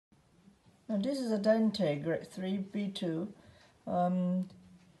Now this is a Dante grade 3 B2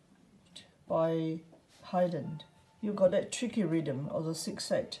 by Haydn. You got that tricky rhythm of the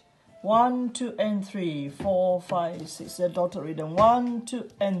 6/8. 1, 2, and 3, 4, 5, 6. The dotted rhythm 1, 2,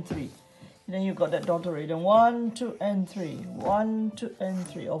 and 3. And then you got that dotted rhythm 1, 2, and 3, 1, 2, and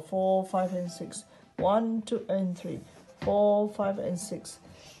 3, or 4, 5, and 6. 1, 2, and 3, 4, 5, and 6.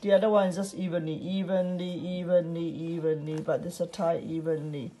 The other one is just evenly, but there's a tie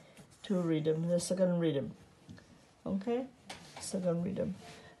evenly. Two rhythm, the second rhythm. Okay, second rhythm.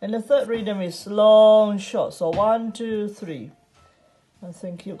 And the third rhythm is long, short. So 1, 2, 3. I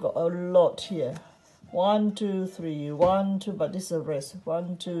think you got a lot here. 1, 2, 3, 1, 2, but this is a rest.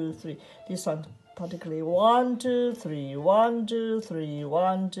 1, 2, 3. This one particularly 1, 2, 3, 1, 2, 3,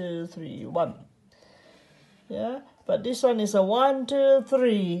 1, 2, 3, 1. Yeah, but this one is a 1, 2,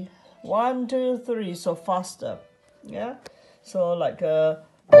 3, 1, 2, 3. So faster. Yeah, so like a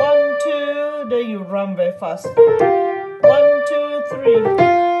 1, 2, then you run very fast. 1, 2, 3,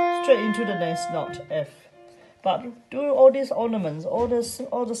 straight into the next note, F. But do all these ornaments, all the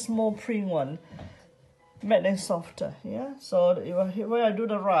small print one, make them softer. Yeah. So when I do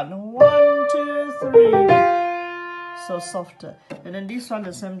the run, 1, 2, 3, so softer. And then this one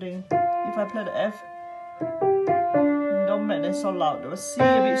the same thing. If I play the F, don't make them so loud. The C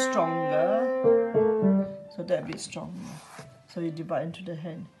a bit stronger, so that a bit stronger. So you divide into the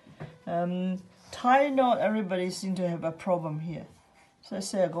hand. Tie note, everybody seems to have a problem here. So let's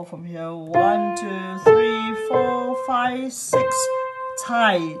say I go from here, 1, 2, 3, 4, 5, 6,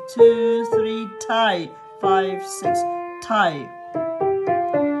 tie, 2, 3, tie, 5, 6, tie.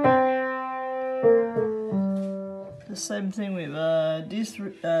 The same thing with this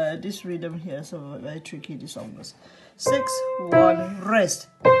rhythm here, so very tricky this song was. 6, 1, rest.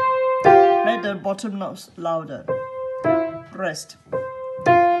 Make the bottom notes louder. Rest,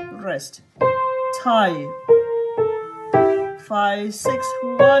 rest, tie. 5, 6,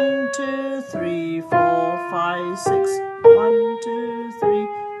 1, 2, 3, 4, 5, 6, 1, 2, 3,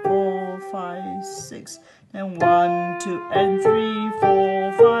 4, 5, 6. Then 1, 2, and 3,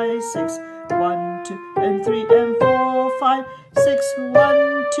 4, 5, 6. 1, 2, and 3, and 4, 5, 6.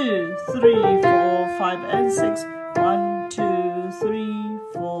 1, 2, 3, 4, 5, and 6. 1, 2, 3,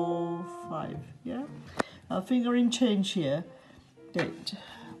 4, 5. Yeah. Fingering change here. That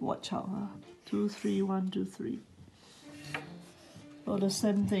watch out. 2, 3, 1, 2, 3. Or the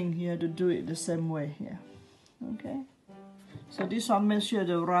same thing here, to do it the same way here. Okay. So this one, make sure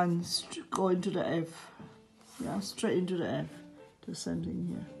the run go into the F. Yeah, straight into the F. The same thing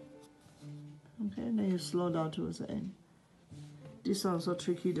here. Okay, and then you slow down towards the end. This one's so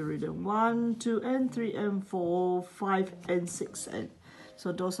tricky, the rhythm. 1, 2, and 3, and 4, 5, and 6, and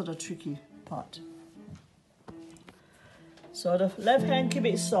so those are the tricky part. So the left hand, keep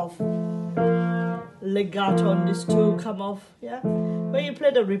it soft. Legato on these two come off. Yeah. When you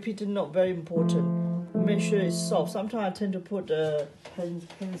play the repeated note, very important. Make sure it's soft. Sometimes I tend to put the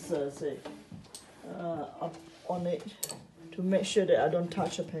pencil, say, up on it to make sure that I don't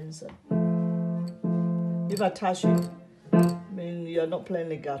touch the pencil. If I touch it, I mean you're not playing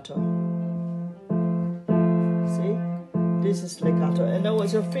legato. See? This is legato. And then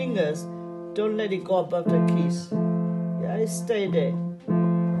with your fingers, don't let it go above the keys. Yeah, it stay there.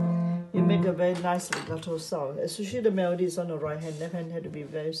 You make a very nice legato sound, especially the melody is on the right hand. Left hand had to be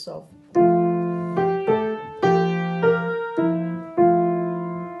very soft.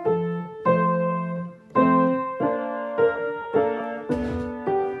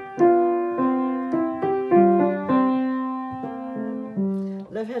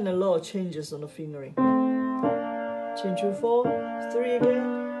 Left hand a lot of changes on the fingering. Change to 4, 3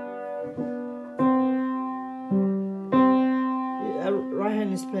 again. Right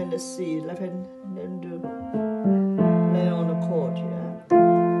hand is playing the C, left hand then do play on the chord, yeah.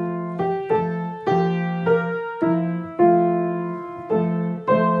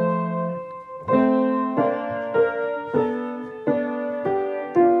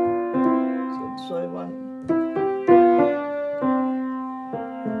 So I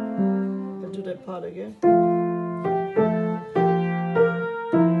do that part again.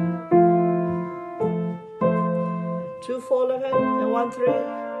 2, 4 left hand, then 1, 3,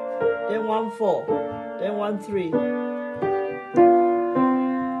 then 1, 4, then 1, 3.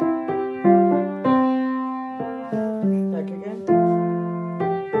 Back again.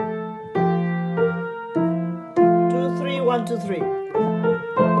 2, 3, 1, 2, 3.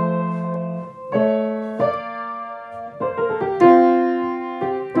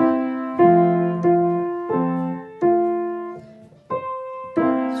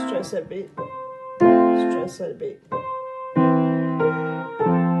 Stress that beat. Stress that beat.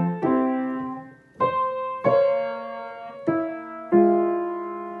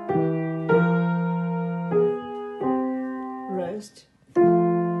 first.